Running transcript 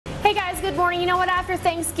good morning. You know what? After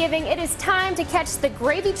Thanksgiving, it is time to catch the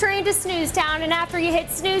gravy train to Snooze Town. And after you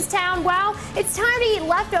hit Snooze Town, well, it's time to eat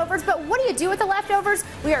leftovers. But what do you do with the leftovers?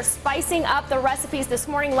 We are spicing up the recipes this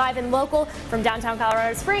morning, live and local from downtown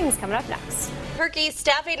Colorado Springs. Coming up next. Turkey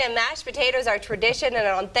stuffing and mashed potatoes are tradition, and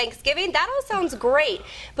on Thanksgiving, that all sounds great.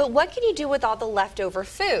 But what can you do with all the leftover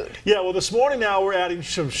food? Yeah, well, this morning now we're adding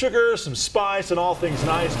some sugar, some spice, and all things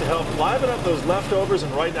nice to help liven up those leftovers.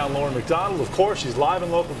 And right now, Lauren McDonald, of course, she's live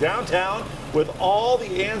and local downtown with all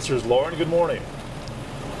the answers. Lauren, good morning.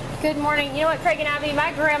 Good morning. You know what, Craig and Abby,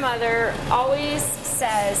 my grandmother always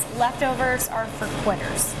says leftovers are for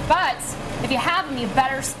quitters. But if you have them, you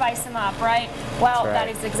better spice them up, right? Well, that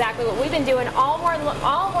is exactly what we've been doing all morning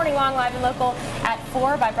long, live and local at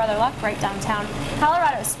 4 by Brother Luck, right downtown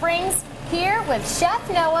Colorado Springs. Here with Chef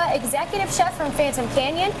Noah, executive chef from Phantom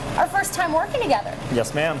Canyon. Our first time working together.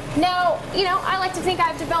 Yes, ma'am. Now, you know, I like to think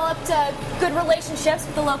I've developed good relationships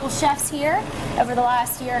with the local chefs here over the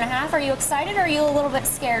last year and a half. Are you excited, or are you a little bit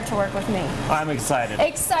scared to work with me? I'm excited.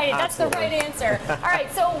 Excited. That's the right answer. All right,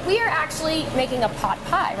 so we are actually making a pot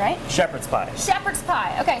pie, right? Shepherd's pie. Shepherd's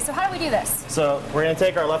pie. Okay, so how do we do this? So we're going to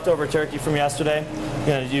take our leftover turkey from yesterday. We're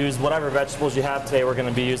going to use whatever vegetables you have today. We're going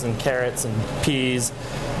to be using carrots and peas,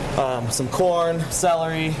 some corn,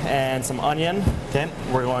 celery, and some onion. Okay,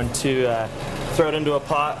 we're going to throw it into a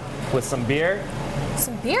pot with some beer.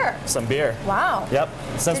 Some beer? Some beer. Wow. Yep.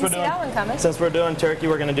 Didn't see that one coming. Since we're doing turkey,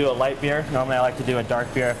 we're going to do a light beer. Normally I like to do a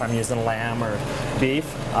dark beer if I'm using lamb or beef.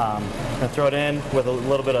 And throw it in with a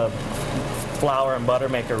little bit of flour and butter,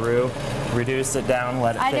 make a roux. Reduce it down,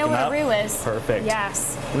 let it thicken up. I know what a roux is. Perfect.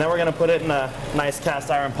 Yes. And then we're going to put it in a nice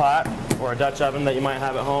cast iron pot or a Dutch oven that you might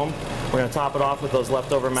have at home. We're going to top it off with those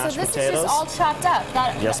leftover mashed potatoes. So this is just all chopped up?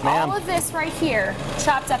 Yes, ma'am. All of this right here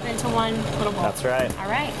chopped up into one little bowl? That's right. All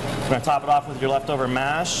right. We're going to top it off with your leftover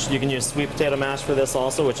mash. You can use sweet potato mash for this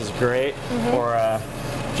also, which is great. Or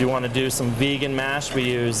if you want to do some vegan mash, we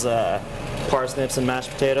use parsnips and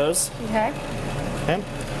mashed potatoes. Okay. Okay.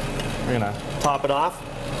 We're going to top it off.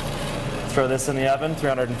 Throw this in the oven,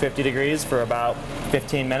 350 degrees for about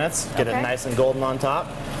 15 minutes. Get it nice and golden on top.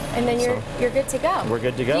 And then you're good to go. We're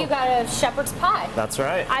good to go. You got a shepherd's pie. That's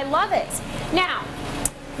right. I love it. Now,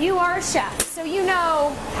 you are a chef, so you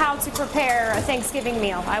know how to prepare a Thanksgiving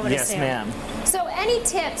meal, I would assume. Yes, ma'am. So any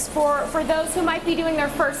tips for those who might be doing their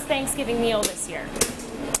first Thanksgiving meal this year?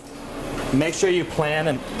 Make sure you plan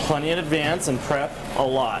in plenty in advance and prep a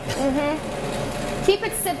lot. Keep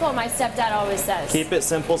it simple, my stepdad always says. Keep it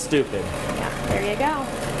simple, stupid. Yeah, there you go.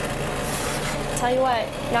 Tell you what,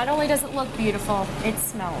 not only does it look beautiful, it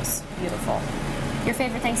smells beautiful. Your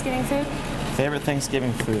favorite Thanksgiving food? Favorite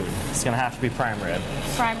Thanksgiving food? It's going to have to be prime rib.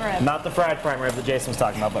 Prime rib. Not the fried prime rib that Jason was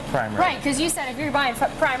talking about, but prime rib. Right, because you said if you're buying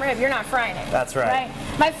prime rib, you're not frying it. That's right.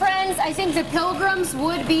 My friends, I think the Pilgrims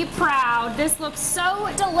would be proud. This looks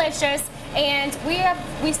so delicious. And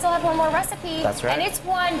we still have one more recipe. That's right. And it's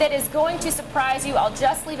one that is going to surprise you. I'll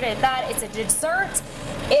just leave it at that. It's a dessert.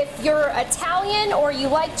 If you're Italian or you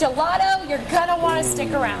like gelato, you're gonna want to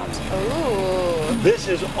stick around. Ooh. This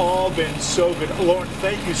has all been so good. Lauren,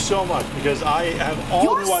 thank you so much, because I have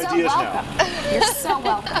all new ideas now. You're so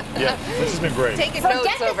welcome. Yeah, this has been great. Taking notes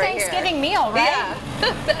Forget the over Thanksgiving meal, right?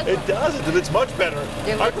 Yeah. It doesn't, and it's much better.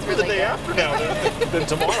 I prefer the day after now than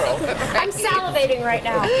tomorrow. I'm salivating right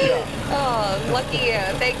now. Yeah. Oh, lucky you.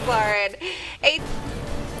 Thanks, Lauren.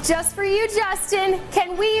 Just for you, Justin,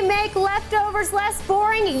 can we make leftovers less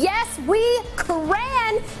boring? Yes, we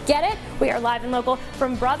can. Get it? We are live and local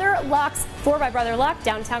from Brother Luck's 4 by Brother Luck,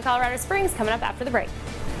 downtown Colorado Springs, coming up after the break.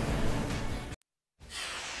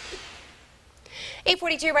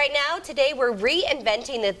 8:42 right now. Today we're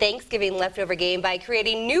reinventing the Thanksgiving leftover game by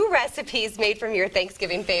creating new recipes made from your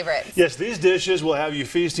Thanksgiving favorites. Yes, these dishes will have you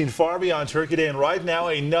feasting far beyond Turkey Day, and right now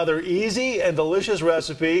another easy and delicious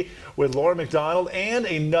recipe with Lauren McDonald and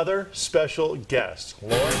another special guest.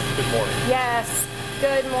 Lauren, good morning. Yes,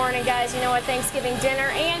 good morning, guys. You know what, Thanksgiving dinner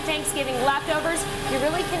and Thanksgiving leftovers, you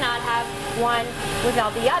really cannot have one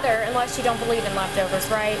without the other unless you don't believe in leftovers,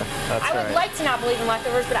 right? That's I would like to not believe in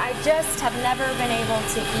leftovers, but I just have never been able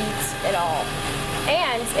to eat it all.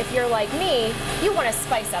 And if you're like me, you want to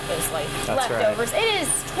spice up those leftovers. Right. It is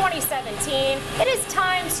 2017. It is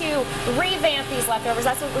time to revamp these leftovers.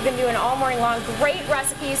 That's what we've been doing all morning long. Great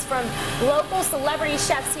recipes from local celebrity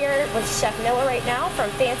chefs here with Chef Noah right now from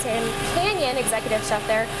Phantom Canyon, executive chef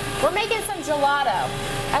there. We're making some gelato.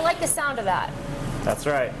 I like the sound of that. That's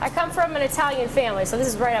right. I come from an Italian family, so this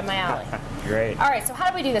is right up my alley. Great. All right, so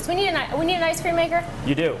how do we do this? We need an ice cream maker?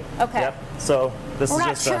 You do. Okay. Yep. So this We're is not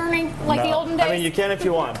just churning like the olden days? I mean, you can if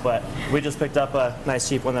you want, but we just picked up a nice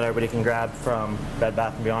cheap one that everybody can grab from Bed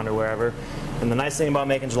Bath & Beyond or wherever. And the nice thing about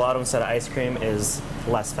making gelato instead of ice cream is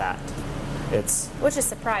less fat. Which is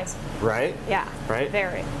surprising. Right? Yeah. Right?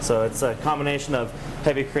 Very. So it's a combination of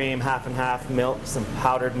heavy cream, half and half, milk, some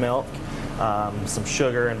powdered milk, some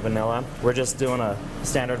sugar and vanilla. We're just doing a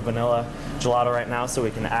standard vanilla gelato right now, so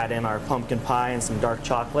we can add in our pumpkin pie and some dark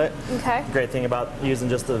chocolate. Okay. The great thing about using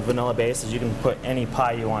just the vanilla base is you can put any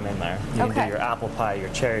pie you want in there. You can do your apple pie, your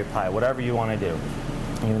cherry pie, whatever you want to do.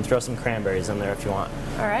 You can throw some cranberries in there if you want.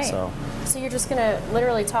 All right. So you're just gonna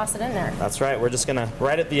literally toss it in there. that's right. We're just gonna,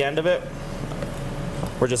 right at the end of it,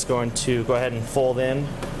 we're just going to go ahead and fold in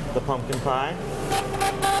the pumpkin pie.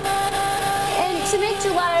 And to make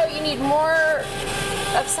gelato, you need more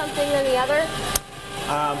of something than the other?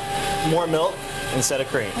 More milk instead of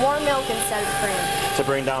cream More milk instead of cream. to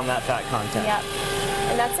bring down that fat content. Yep.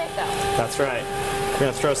 And that's it, though. That's right. We're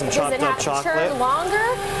gonna throw some chopped Does it up have to chocolate. churn longer?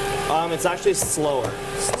 It's actually slower.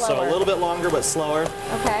 So a little bit longer, but slower.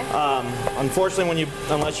 Okay. Unfortunately,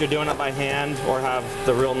 unless you're doing it by hand or have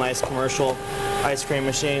the real nice commercial ice cream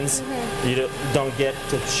machines, you don't get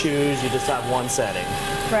to choose. You just have one setting.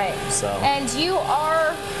 Right. So. And you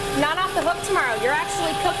are not off the hook tomorrow. You're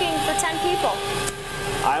actually cooking for 10 people.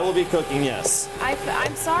 I will be cooking, yes.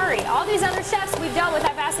 I'm sorry. All these other chefs we've dealt with,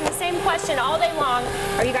 I've asked them the same question all day long.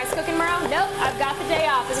 Are you guys cooking tomorrow? Nope, I've got the day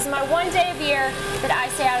off. This is my one day of the year that I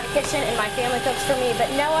stay out of the kitchen and my family cooks for me.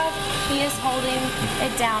 But Noah, he is holding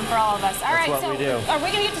it down for all of us. All right, That's what we do. Are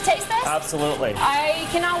we going to get to taste this? Absolutely. I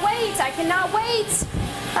cannot wait. I cannot wait.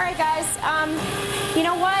 All right, guys. You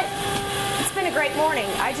know what? It's been a great morning.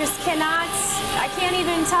 I can't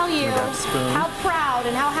even tell you how proud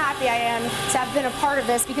and how happy I am to have been a part of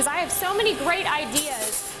this, because I have so many great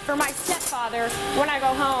ideas for my stepfather when I go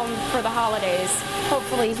home for the holidays.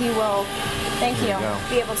 Hopefully he will, thank you,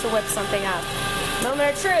 be able to whip something up.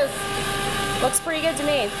 Moment of truth. Looks pretty good to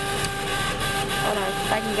me. Hold on,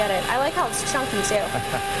 if I can get it. I like how it's chunky too.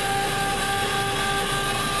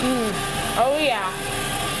 Oh yeah.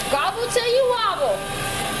 Gobble till you wobble.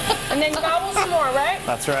 And then gobble some more, right?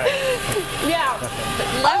 That's right. Yeah.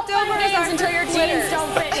 Leftovers are until your jeans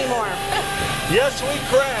don't fit anymore. Yes, we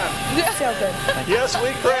cram. So good. Yes,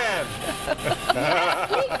 we cram.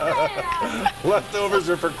 Leftovers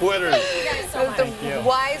are for quitters. The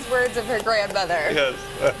wise words of her grandmother. Yes.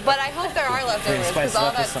 But I hope there are leftovers, because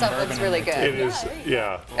all that stuff looks really good. It is,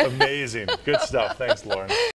 yeah, amazing. Good stuff. Thanks, Lauren.